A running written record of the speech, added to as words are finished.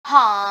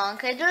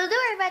Honk-a-doodle-doo,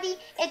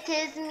 everybody. It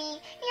is me,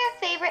 your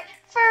favorite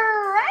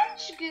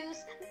French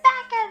goose,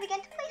 back at it again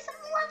to play some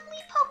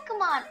lovely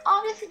Pokemon.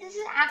 Obviously, this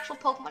is an actual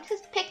Pokemon.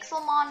 This is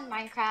Pixelmon in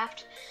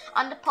Minecraft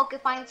on the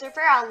Pokefind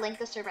server. I'll link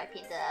the server IP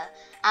in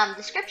the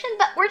description,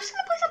 but we're just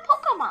going to play some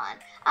Pokemon.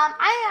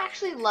 I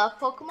actually love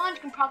Pokemon. You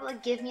can probably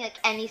give me like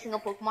any single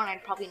Pokemon,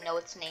 I'd probably know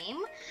its name,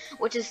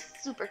 which is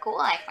super cool.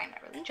 I find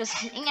that really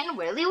interesting and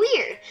really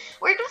weird.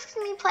 We're just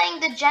going to be playing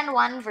the Gen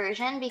 1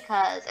 version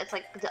because it's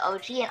like the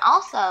OG, and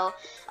also,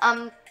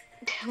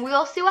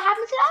 we'll see what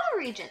happens in other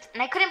regions.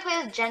 And I couldn't play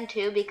with Gen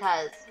 2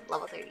 because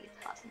level 30 is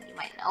awesome, you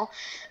might know.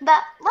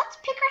 But let's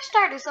pick our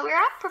starter. So we're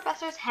at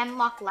Professor's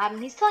Hemlock Lab,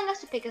 and he's telling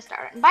us to pick a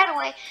starter. And by the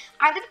way,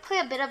 I did play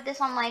a bit of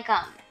this on like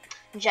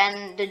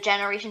the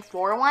Generation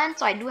 4 one,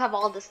 so I do have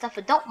all this stuff,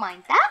 but don't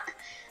mind that.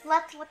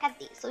 Let's look at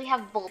these. So we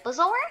have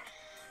Bulbasaur,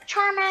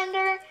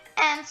 Charmander,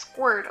 and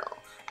Squirtle.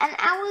 And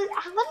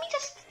let me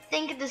just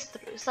think this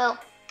through. So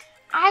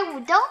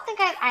I don't think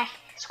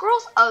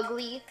Squirtle's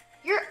ugly,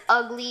 you're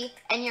ugly,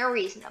 and you're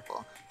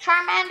reasonable.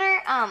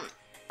 Charmander,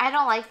 I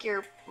don't like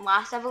your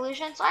last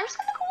evolution, so I'm just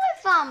gonna go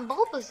with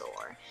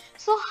Bulbasaur.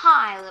 So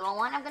hi, little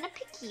one, I'm gonna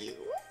pick you.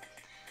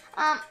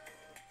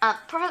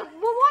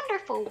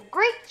 Wonderful,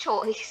 great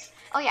choice.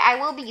 Oh yeah, I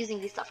will be using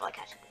these stuff for like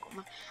catching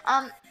Pokemon.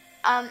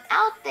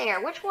 Out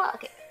there, which one?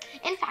 Okay,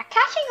 in fact,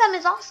 catching them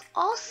is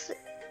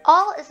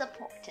all is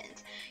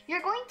important.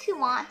 You're going to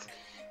want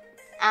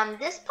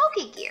this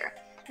Poke Gear.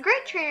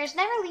 Great traders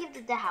never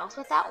leave the house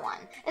without one,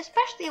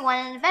 especially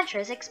when an adventure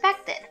is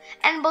expected.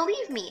 And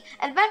believe me,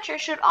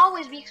 adventures should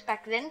always be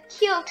expected in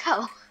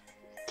Kyoto.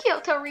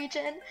 Kyoto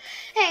region.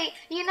 Hey,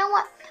 you know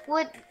what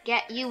would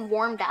get you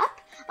warmed up?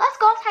 Let's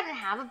go ahead and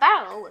have a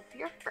battle with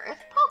your first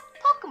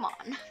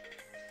Pokemon.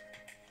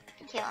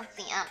 Okay, let's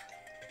see.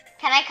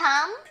 Can I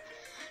come?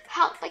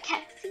 Help, I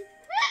can't see.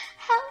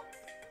 Help.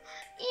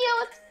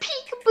 Yo, it's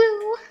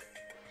Peekaboo.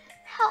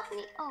 Help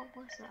me. Oh,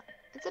 what's that?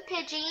 It's a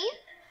Pidgey.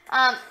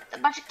 A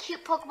bunch of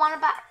cute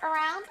Pokemon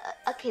around.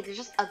 Okay, they're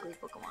just ugly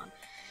Pokemon.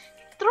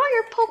 Throw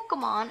your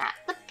Pokemon at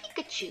the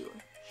Pikachu.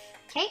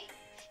 Okay?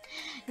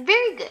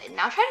 Very good.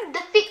 Now try to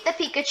defeat the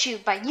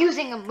Pikachu by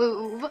using a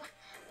move.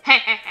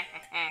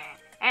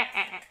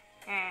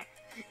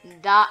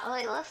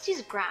 Let's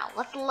use Growl.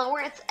 Let's lower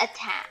its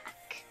attack.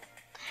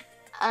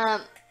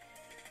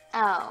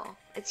 Oh.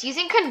 It's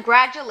using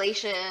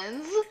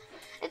Congratulations.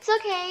 It's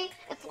okay.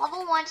 It's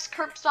level 1. Just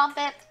curb stomp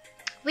it.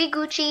 We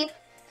Gucci.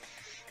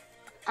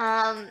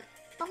 Oh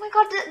my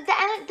god,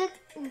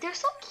 they're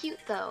so cute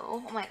though.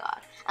 Oh my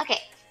god. Okay,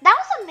 that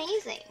was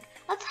amazing.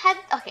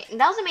 Okay,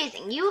 that was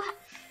amazing. You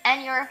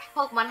and your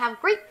Pokemon have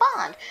great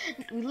bond.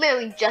 We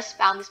literally just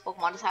found this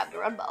Pokemon to have the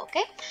red bow,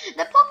 okay?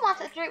 The Pokemon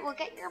Center will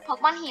get your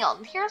Pokemon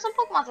healed. Here are some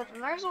Pokemon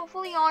Centers will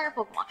fully heal your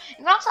Pokemon. You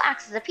can also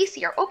access a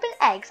PC or open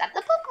eggs at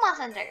the Pokemon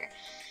Center.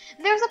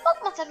 There's a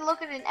Pokemon Center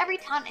located in every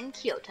town in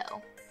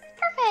Kyoto.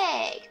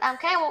 Perfect.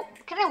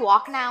 Can I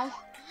walk now?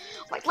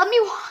 Wait, let me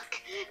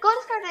walk. Go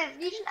discover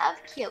the region of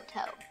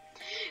Kyoto.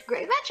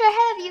 Great adventure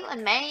ahead of you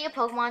and many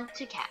Pokemon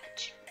to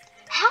catch.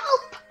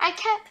 Help! I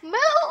can't move!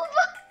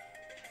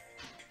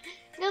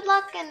 Good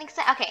luck and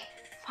okay,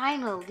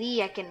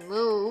 finally I can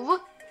move.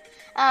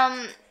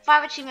 5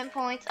 achievement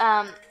points.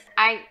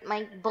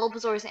 My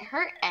Bulbasaur isn't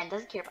hurt and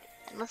doesn't care about it.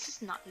 And let's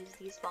just not use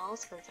these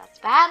balls because that's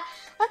bad.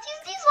 Let's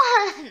use these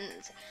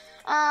ones.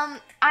 I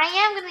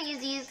am gonna use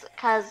these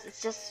because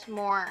it's just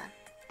more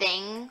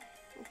thing.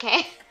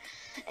 Okay.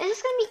 It's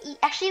just gonna be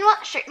actually, you know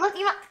what? Sure. Look,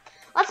 you know what?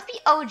 Let's be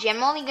OG.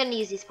 I'm only gonna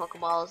use these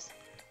Pokeballs.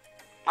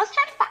 Let's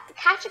try to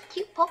catch a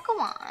cute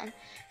Pokemon.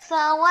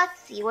 So let's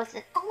see what's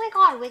in. Oh my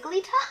God,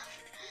 Wigglytuff.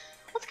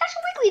 Let's catch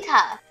a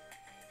Wigglytuff.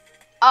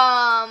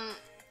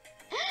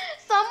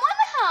 Someone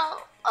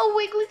help! A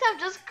Wigglytuff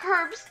just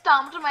curb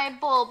stomped my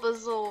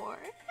Bulbasaur.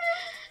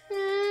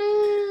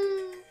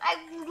 I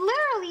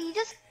literally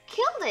just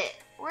killed it.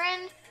 We're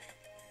in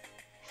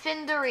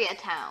Finderia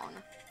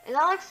Town. Is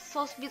that like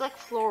supposed to be like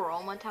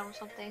Floroma Town or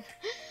something?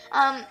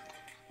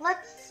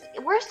 Let's see.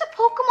 Where's the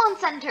Pokemon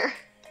Center?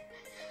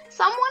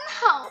 Someone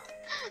help!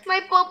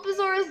 My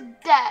Bulbasaur is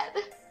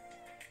dead.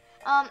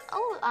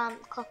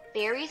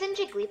 Clefairies and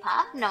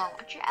Jigglypuff. No, I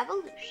want your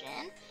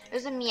evolution.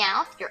 There's a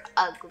Meowth. You're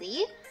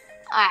ugly.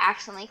 I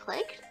accidentally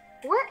clicked.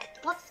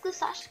 Let's go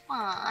slash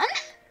spawn.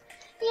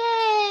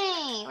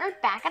 Yay! We're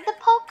back at the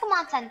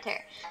Pokemon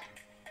Center.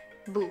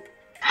 Boo.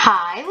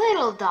 Hi,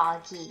 little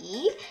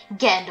doggy.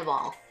 Get in the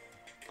ball.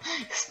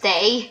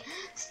 Stay.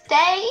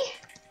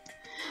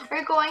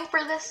 We're going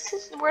for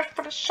this. We're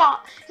for the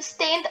shot. Just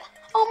stay in the.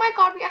 Oh my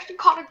god, we actually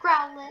caught a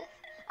Growlithe.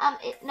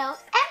 It knows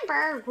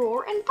Ember,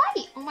 Roar, and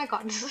Bite. Oh my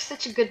god, this is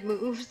such a good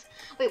moves.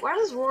 Wait, what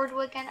does Roar do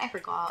again? I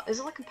forgot. Is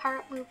it like a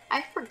power-up move?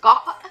 I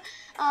forgot.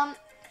 Oh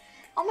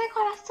my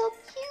god, that's so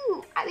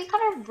cute. We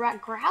got a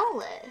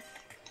Growlithe.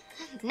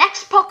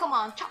 Next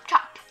Pokemon, Chop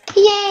Chop.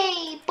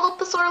 Yay!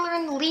 Bulbasaur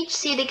learned Leech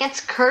Seed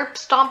against curb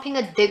stomping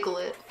a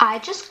Diglett. I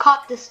just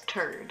caught this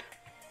turd.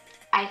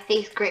 I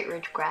face great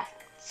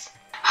regrets.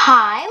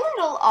 Hi,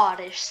 little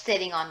oddish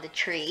sitting on the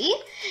tree.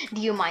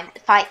 Do you mind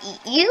if I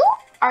eat you?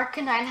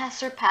 Arcanine has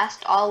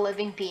surpassed all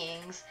living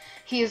beings.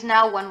 He is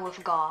now one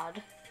with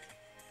God.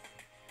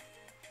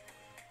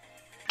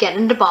 Get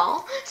in the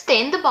ball.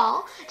 Stay in the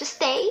ball. Just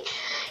stay.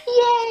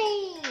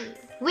 Yay!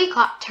 We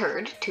got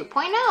Turd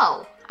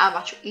 2.0. I'm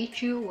about to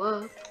eat you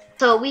up.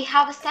 So we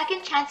have a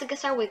second chance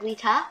against our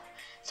Wigglytuff.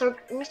 So we're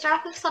gonna start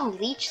off with some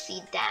Leech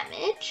Seed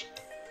damage.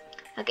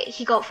 Okay,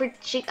 it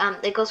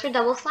goes for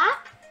double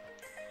slap.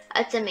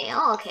 It's a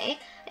male, okay.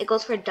 It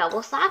goes for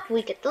double slap.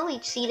 We get the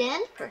Leech Seed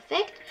in.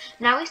 Perfect.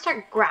 Now we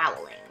start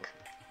growling.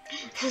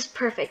 This is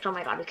perfect. Oh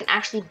my god, we can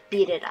actually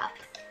beat it up.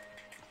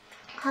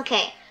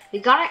 Okay, we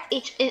got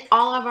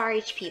all of our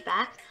HP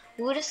back.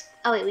 We'll just,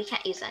 oh wait, we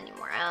can't use that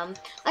anymore.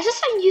 Let's just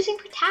start using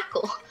for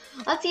tackle.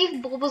 Let's see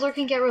if Bulbasaur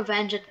can get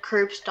revenge and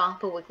curb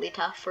stomp a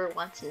Wigglytuff for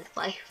once in his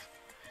life.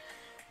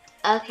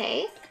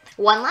 Okay,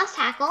 one last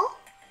tackle.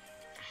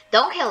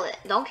 Don't kill it.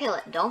 Don't kill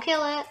it. Don't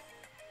kill it.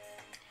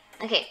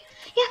 Okay.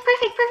 Yeah,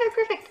 perfect, perfect,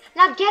 perfect.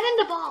 Now get in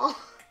the ball.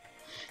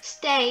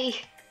 Stay.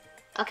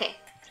 Okay.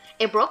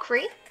 It broke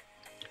free,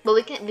 but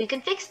we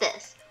can fix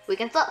this. We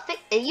can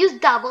use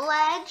double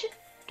edge.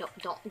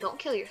 Don't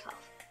kill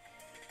yourself.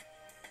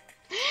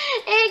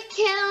 It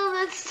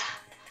killed us.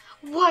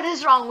 What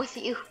is wrong with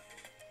you?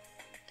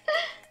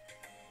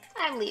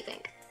 I'm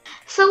leaving.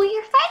 So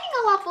you're fighting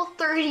a level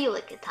 30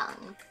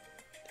 Lickitung.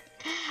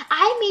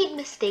 I made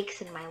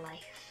mistakes in my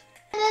life.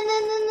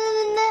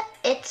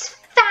 It's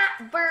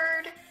Fat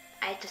Bird.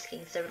 I just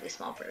kidding, it's a really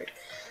small bird.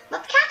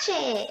 Let's catch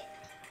it.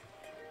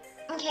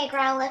 Okay,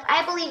 Growlithe,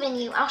 I believe in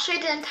you. I'll show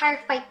you the entire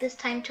fight this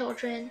time,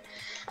 children.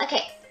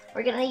 Okay,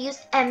 we're gonna use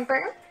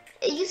Ember.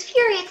 Use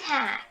Fury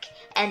Attack.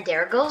 And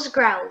there goes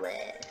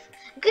Growlithe.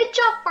 Good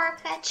job,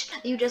 Farfetch.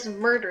 You just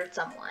murdered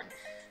someone.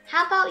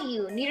 How about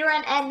you?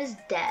 Nidoran M is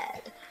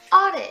dead.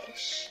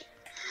 Oddish.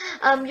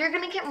 You're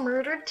gonna get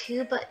murdered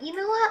too, but you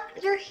know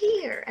what? You're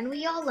here, and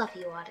we all love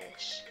you,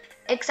 Oddish.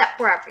 Except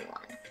for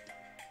everyone.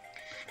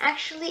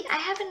 Actually, I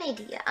have an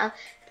idea.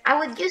 I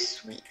would use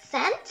Sweet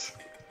Scent.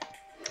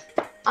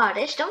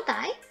 Oddish, don't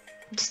die.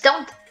 Just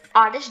don't.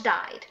 Oddish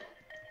died.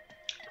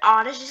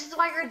 Oddish, this is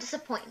why you're a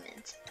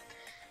disappointment.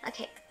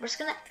 Okay, we're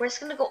just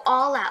gonna go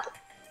all out.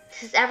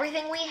 This is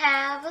everything we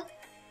have.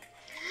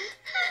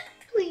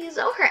 Please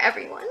don't hurt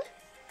everyone.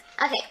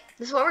 Okay,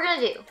 this is what we're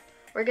gonna do.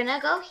 We're gonna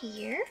go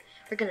here.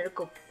 We're gonna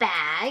go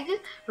bag,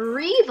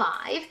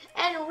 revive,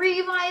 and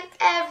revive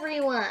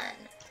everyone.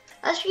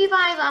 Let's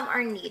revive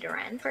our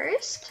Nidoran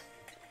first.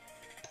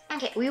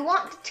 Okay, we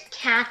want to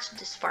catch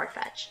this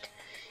Farfetch'd.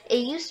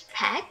 It used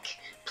Peck.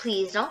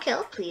 Please don't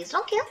kill. Please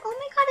don't kill. Oh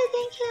my god, it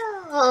didn't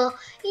kill.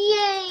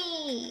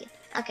 Yay.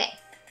 Okay,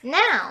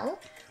 now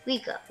we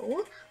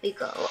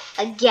go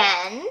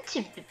again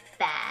to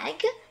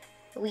bag.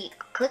 We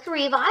click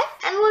revive,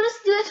 and we'll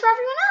just do this for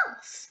everyone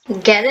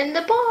else. Get in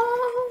the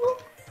ball.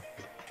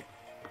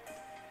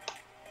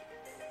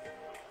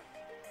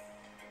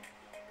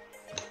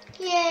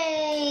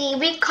 Yay!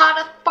 We caught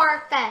a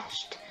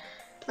Farfetch'd.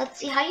 Let's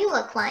see how you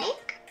look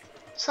like.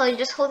 So you're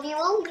just holding a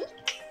little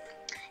leak.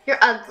 You're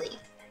ugly.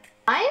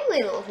 Hi,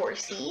 little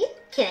horsey.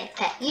 Can I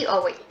pet you?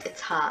 Oh wait,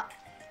 it's hot.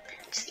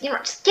 Just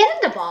get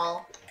in the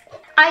ball.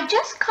 I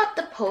just caught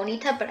the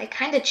Ponyta, but I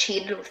kind of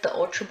cheated with the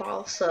Ultra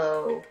Ball,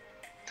 so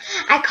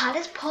I caught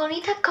his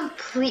Ponyta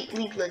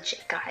completely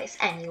legit, guys.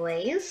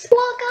 Anyways,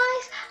 well,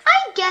 guys,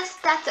 I guess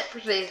that's it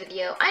for today's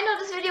video. I know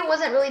this video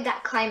wasn't really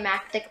that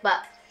climactic,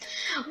 but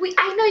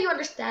I know you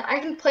understand.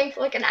 I've been playing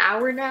for like an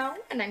hour now,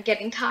 and I'm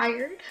getting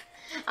tired.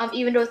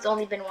 Even though it's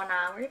only been 1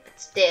 hour, but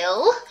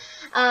still.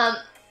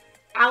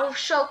 I'll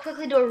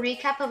quickly do a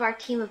recap of our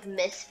team of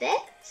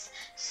misfits.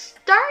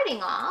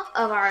 Starting off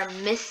of our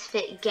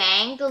misfit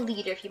gang, the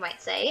leader, if you might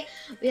say,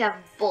 we have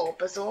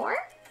Bulbasaur.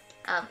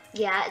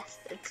 Yeah,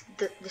 it's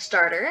the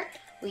starter.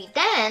 We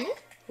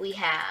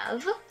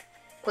have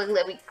quickly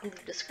let me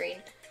leave the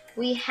screen.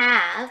 We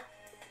have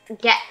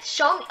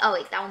show me. Oh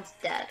wait, that one's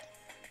dead.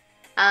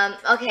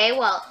 Okay,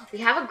 well, we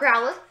have a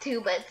Growlithe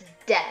too, but it's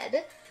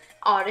dead.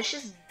 Oddish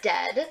is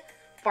dead.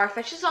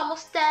 Farfetch is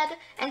almost dead,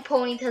 and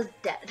Ponyta's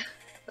dead.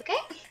 Okay?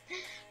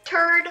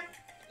 Turd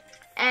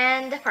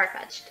and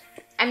Farfetch'd.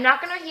 I'm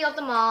not gonna heal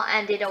them all,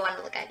 and they don't want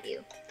to look at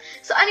you.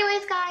 So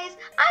anyways, guys,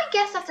 I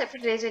guess that's it for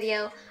today's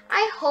video.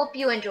 I hope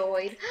you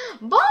enjoyed.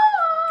 Bye!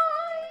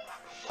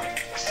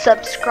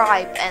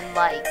 Subscribe and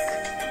like.